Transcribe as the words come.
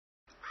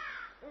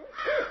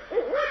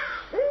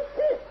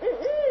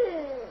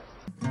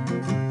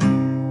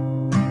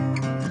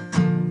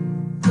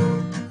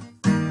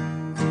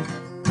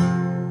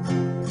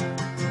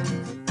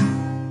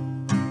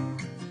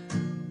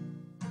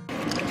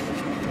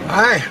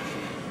Hi.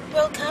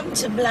 Welcome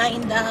to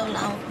Blind Owl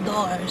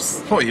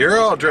Outdoors. Oh, you're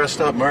all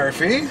dressed up,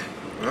 Marife.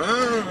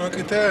 Oh, look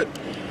at that.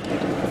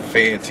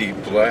 Fancy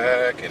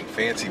black and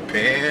fancy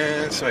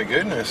pants. My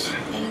goodness.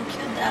 Thank you,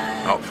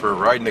 Dad. Out for a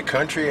ride in the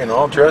country and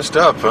all dressed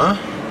up, huh?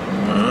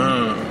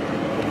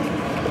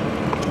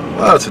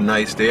 Well, it's a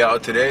nice day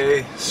out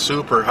today.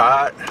 Super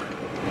hot.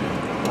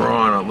 We're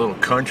on a little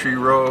country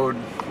road.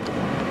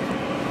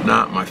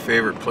 Not my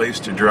favorite place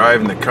to drive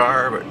in the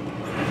car, but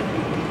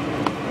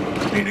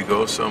need to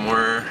go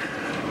somewhere.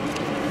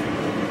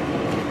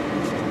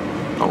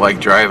 I like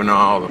driving on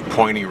all the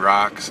pointy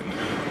rocks and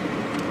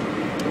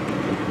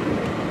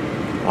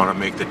want to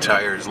make the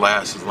tires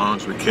last as long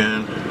as we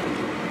can.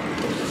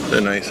 It's a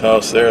nice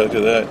house there, look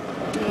at that.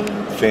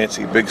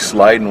 Fancy big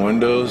sliding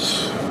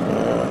windows,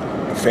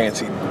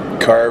 fancy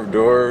carved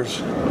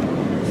doors. A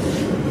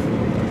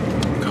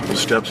couple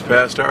steps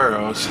past our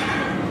house.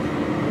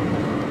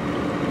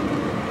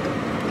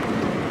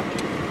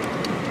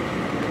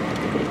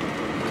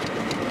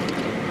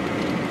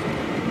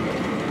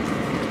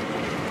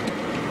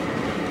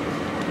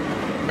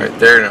 Right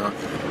there now.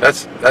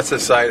 That's the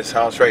side of this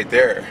house right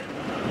there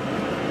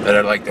that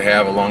I'd like to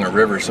have along a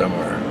river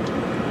somewhere.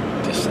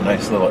 Just a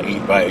nice little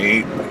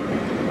 8x8.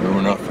 Room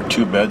enough for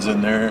 2 beds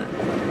in there.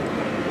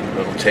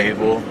 Little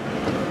table.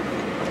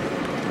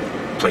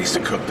 Place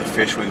to cook the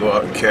fish we go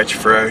out and catch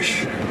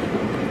fresh.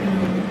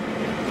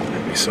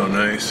 That'd be so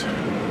nice.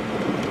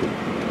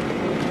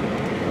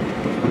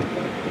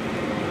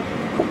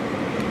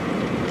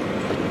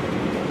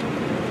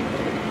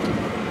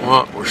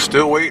 Well, we're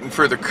still waiting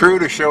for the crew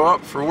to show up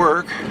for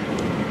work.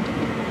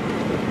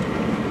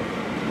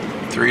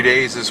 3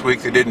 days this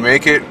week they didn't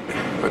make it,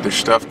 but there's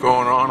stuff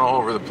going on all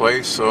over the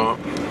place, so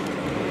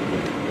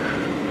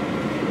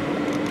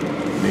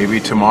maybe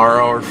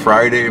tomorrow or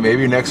Friday,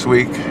 maybe next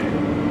week.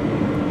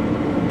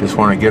 Just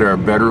want to get our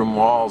bedroom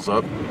walls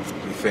up.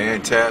 Be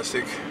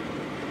fantastic.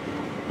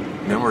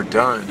 And then we're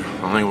done. The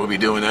only thing we'll be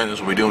doing then is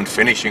we'll be doing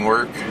finishing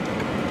work.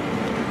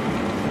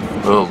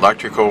 Little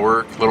electrical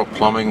work, little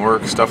plumbing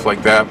work, stuff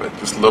like that, but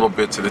just little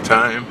bits at a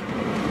time.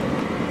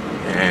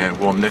 And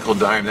we'll nickel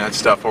dime that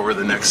stuff over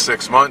the next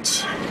 6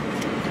 months.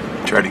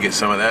 Try to get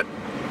some of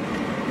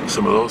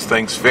those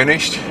things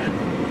finished.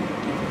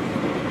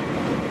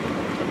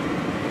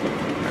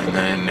 And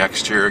then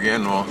next year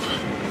again we'll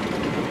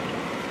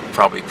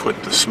probably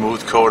put the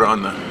smooth coat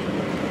on the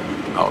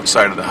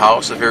outside of the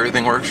house if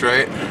everything works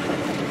right.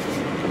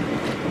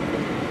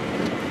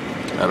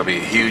 That'll be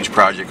a huge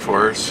project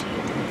for us.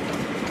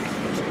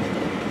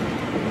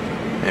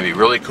 It'd be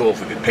really cool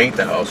if we could paint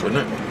the house,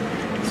 wouldn't it?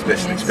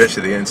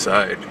 Especially the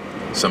inside.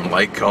 Some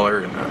light color,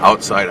 and the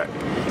outside.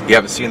 You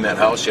haven't seen that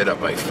house yet up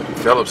by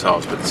Philip's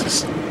house, but it's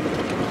just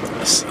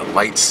a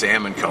light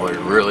salmon color.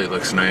 It really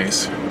looks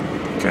nice.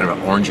 Kind of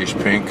an orangish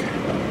pink.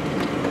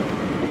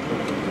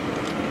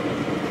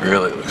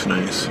 Really looks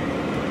nice.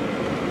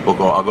 I'll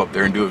go up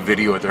there and do a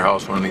video at their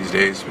house one of these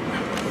days.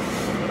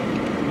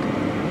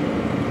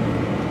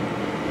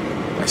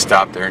 I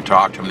stopped there and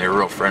talked to them. They were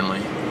real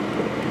friendly.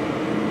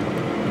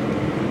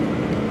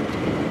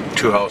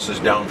 2 houses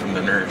down from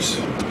the nurse.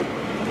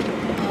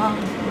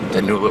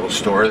 The new little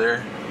store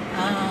there.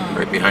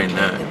 Right behind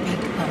that.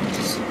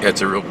 Yeah,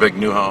 it's a real big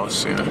new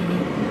house. Yeah.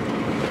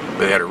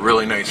 They had a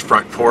really nice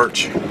front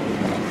porch.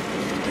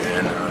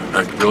 And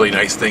a really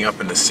nice thing up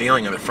in the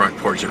ceiling of the front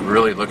porch. It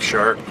really looks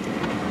sharp.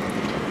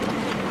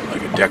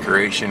 Like a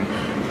decoration.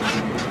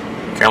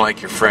 Kind of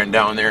like your friend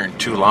down there in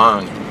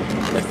Toulon.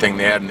 That thing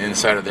they had on the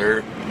inside of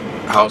their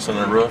house on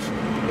the roof.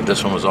 But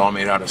this one was all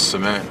made out of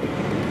cement.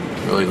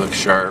 Really looks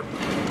sharp.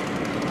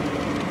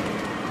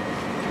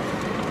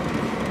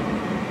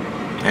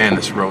 And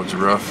this road's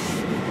rough.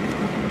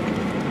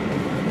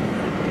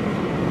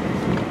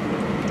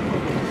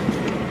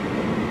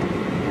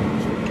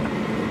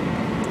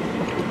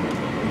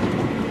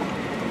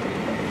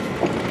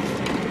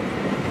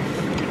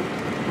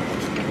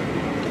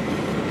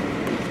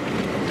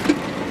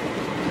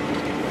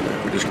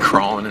 We're just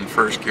crawling in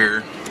first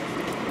gear.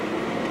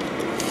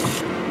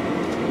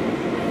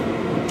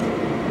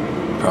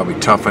 Probably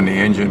tough on the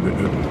engine, but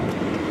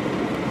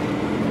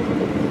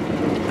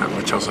not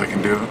much else I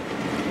can do.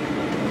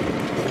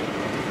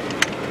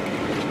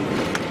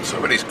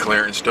 Somebody's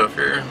clearing stuff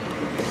here.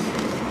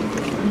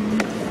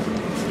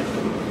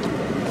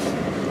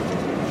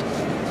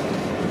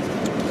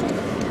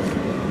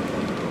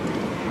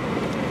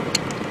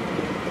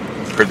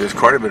 Heard there's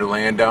quite a bit of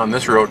land down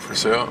this road for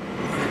sale.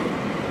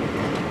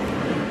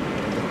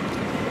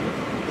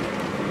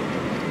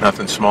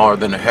 Nothing smaller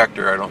than a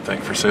hectare, I don't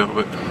think, for sale,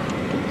 but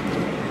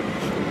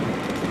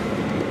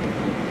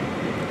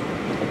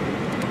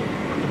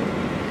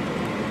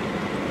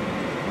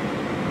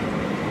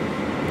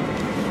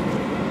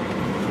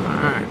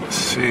let's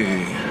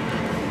see.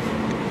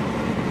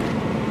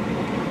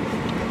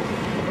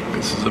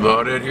 This is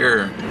about it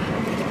here.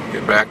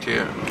 Get back to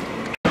you.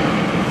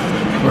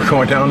 We're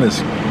going down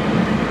this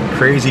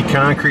crazy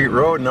concrete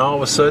road and all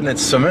of a sudden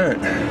it's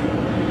cement.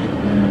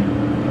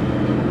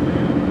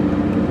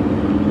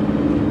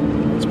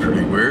 It's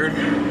pretty weird.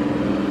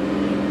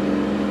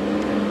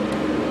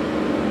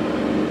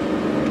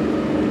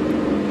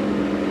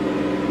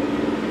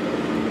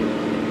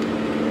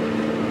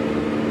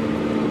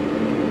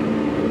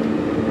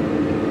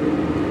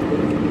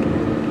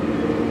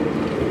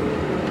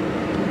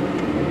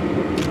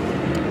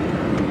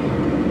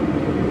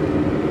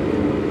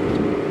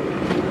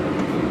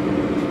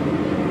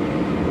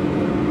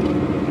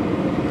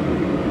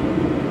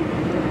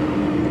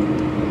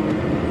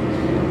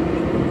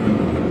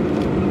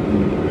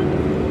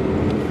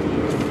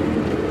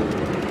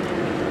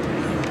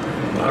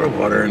 lot of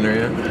water in there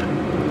yet.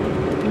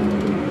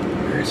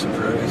 Very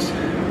surprised.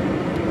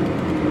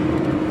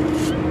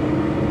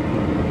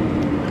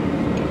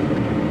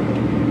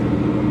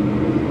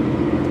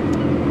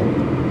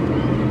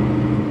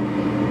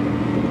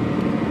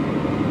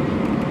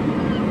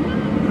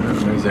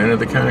 There's the end of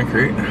the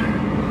concrete.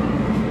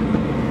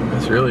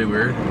 That's really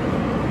weird.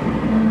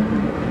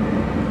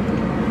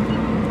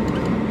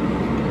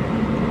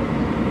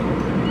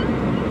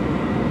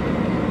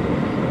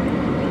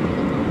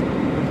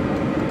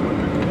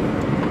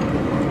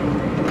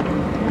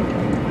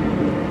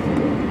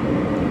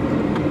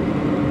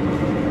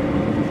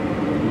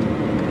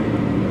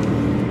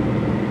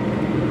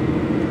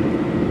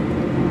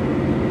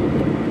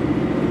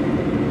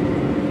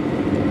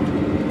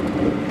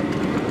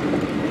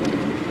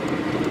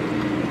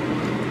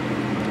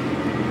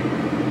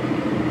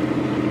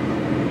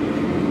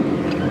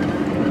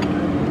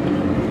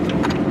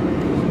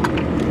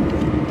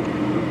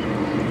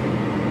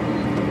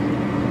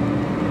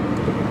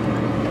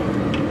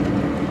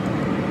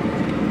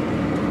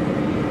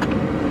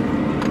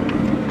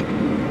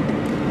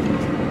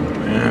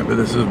 But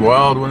this is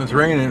wild when it's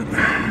raining.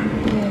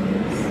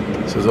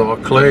 Yes. This is all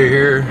clay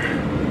here.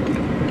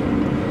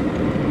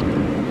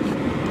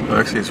 Well,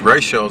 actually, it's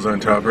rice shells on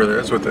top of there.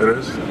 That's what that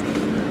is.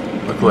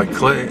 Look like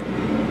clay,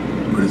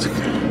 but it's.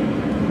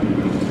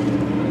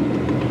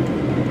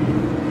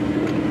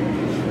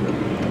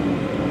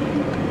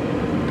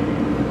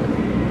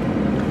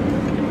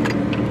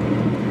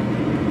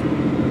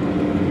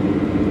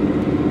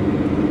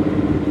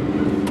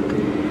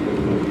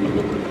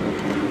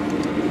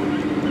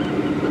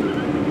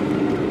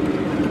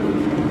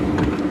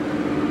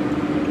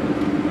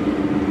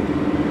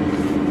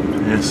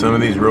 Some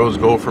of these roads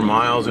go for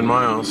miles and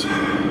miles.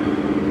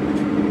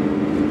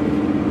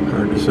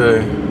 Hard to say.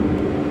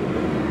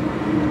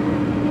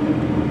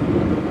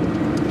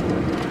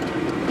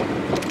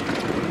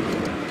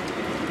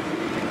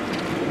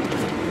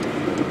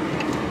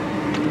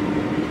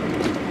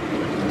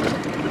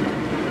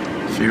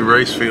 A few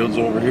rice fields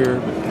over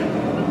here.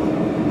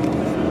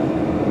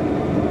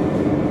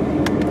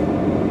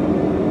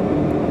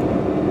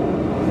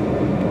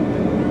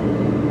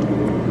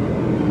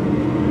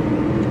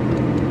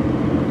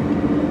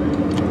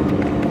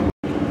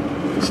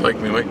 Like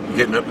we might be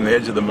getting up in the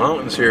edge of the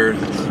mountains here.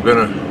 There's been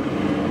a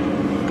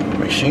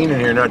machine in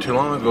here not too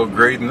long ago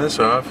grading this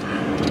off.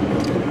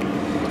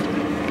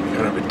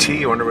 Kind of a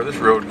T. I wonder where this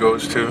road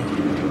goes to.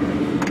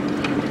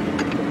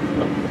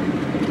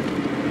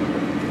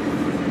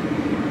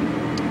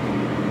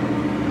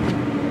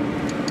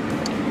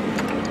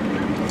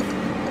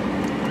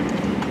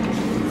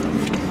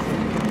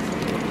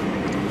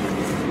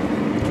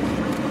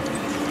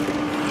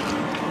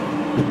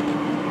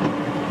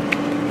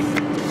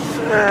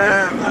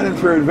 Not in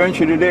for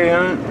adventure today,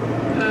 huh?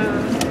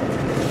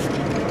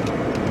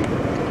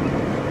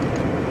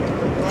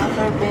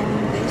 Never been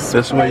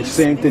This way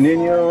Santa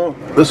Nino.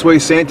 This way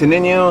Santa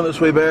Nino.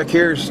 This way back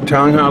here is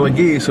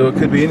Tonghalagi, so it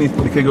could be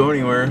anything. It could go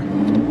anywhere.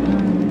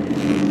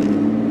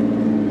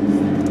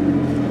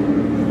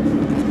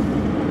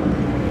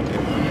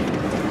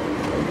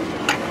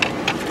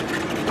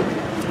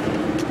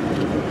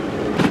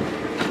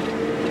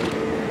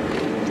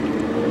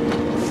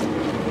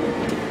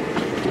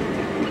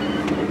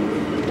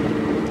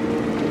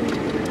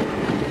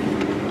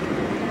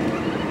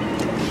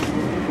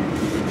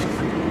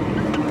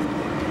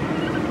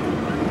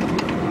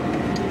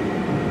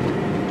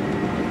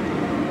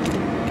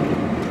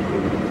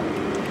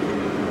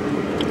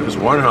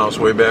 One house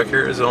way back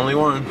here is the only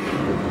one.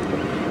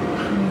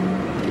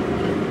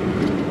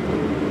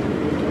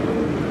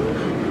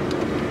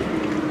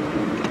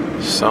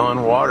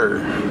 Selling water.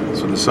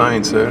 That's what the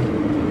sign said.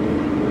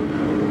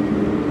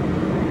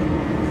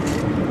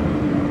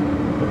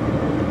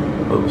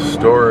 Little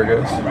store, I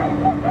guess.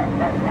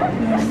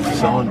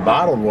 Selling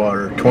bottled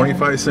water.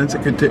 25 cents a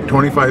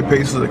 25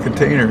 pesos a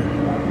container.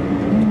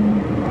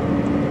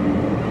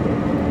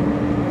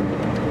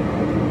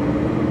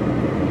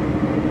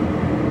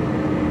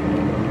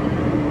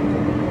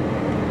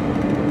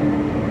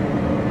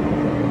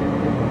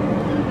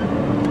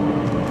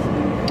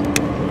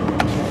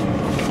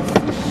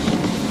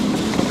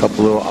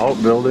 Couple little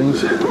outbuildings.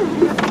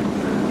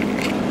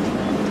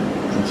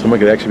 Somebody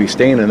could actually be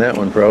staying in that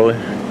one probably.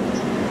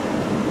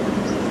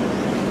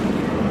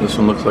 This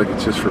one looks like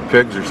it's just for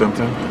pigs or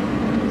something.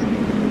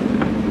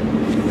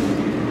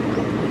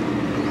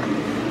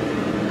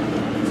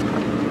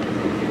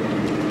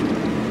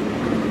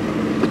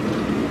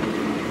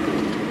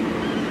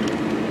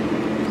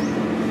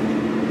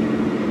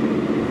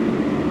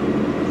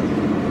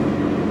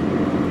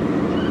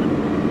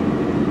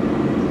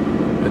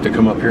 To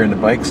come up here in the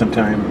bike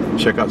sometime,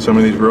 check out some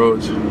of these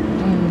roads.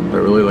 I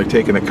really like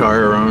taking a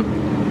car around.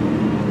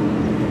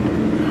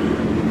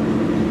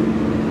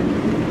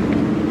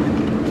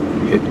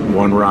 Hit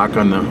one rock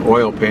on the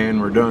oil pan,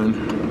 we're done.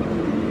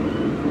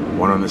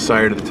 One on the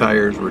side of the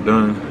tires, we're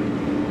done.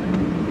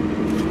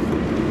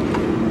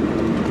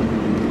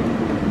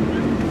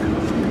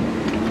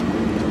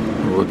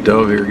 A little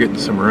dove here getting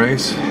some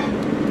rice.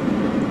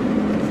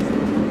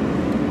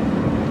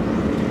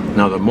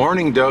 Now the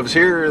mourning doves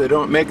here, they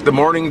don't make the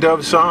mourning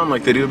dove song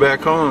like they do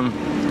back home.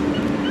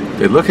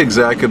 They look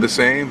exactly the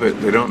same,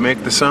 but they don't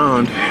make the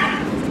sound.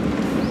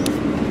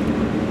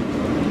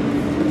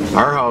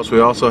 Our house,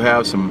 we also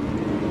have some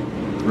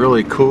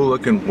really cool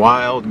looking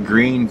wild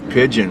green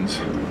pigeons.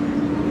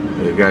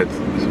 They've got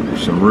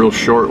some real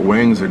short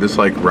wings. They're just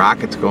like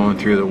rockets going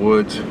through the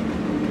woods.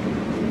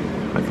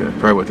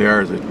 Probably what they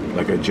are is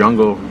like a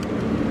jungle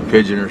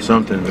pigeon or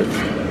something.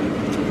 But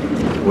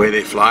the way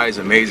they fly is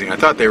amazing. I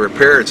thought they were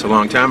parrots a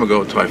long time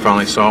ago until I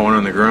finally saw one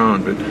on the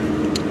ground, but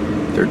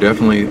they're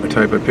definitely a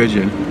type of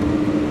pigeon.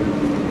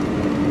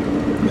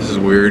 This is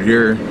weird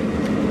here.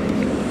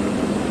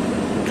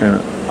 Kind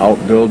of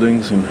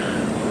outbuildings, and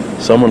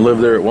someone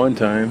lived there at one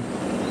time.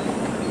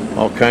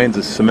 All kinds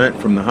of cement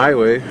from the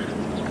highway.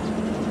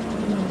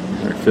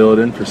 They fill it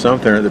in for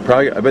something. They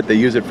probably, I bet they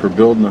use it for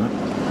building,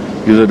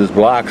 use it as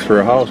blocks for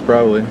a house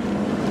probably.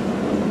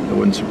 That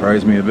wouldn't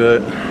surprise me a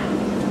bit.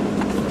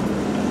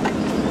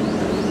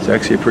 It's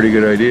actually a pretty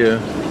good idea.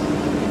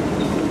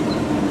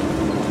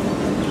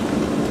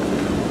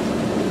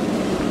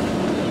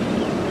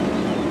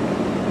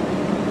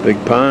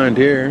 Big pond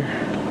here.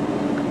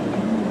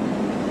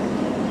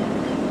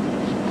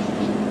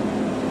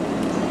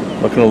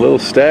 Looking a little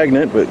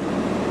stagnant, but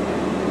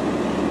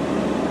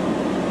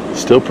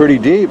still pretty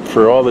deep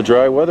for all the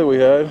dry weather we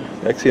had.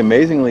 Actually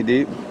amazingly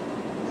deep.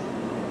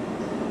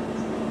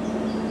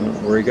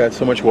 Where he got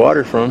so much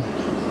water from.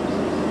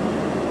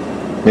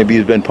 Maybe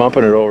he's been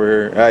pumping it over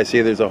here. I see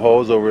there's a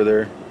hose over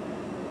there.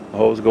 A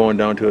hose going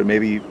down to it.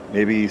 Maybe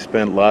he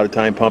spent a lot of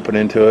time pumping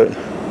into it.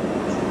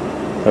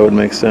 That would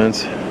make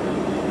sense.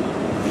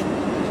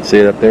 See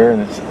it up there,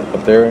 and it's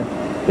up there.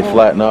 They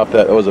flatten off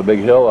that. It was a big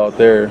hill out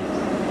there.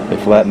 They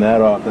flatten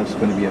that off. That's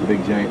going to be a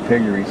big giant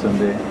piggery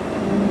someday.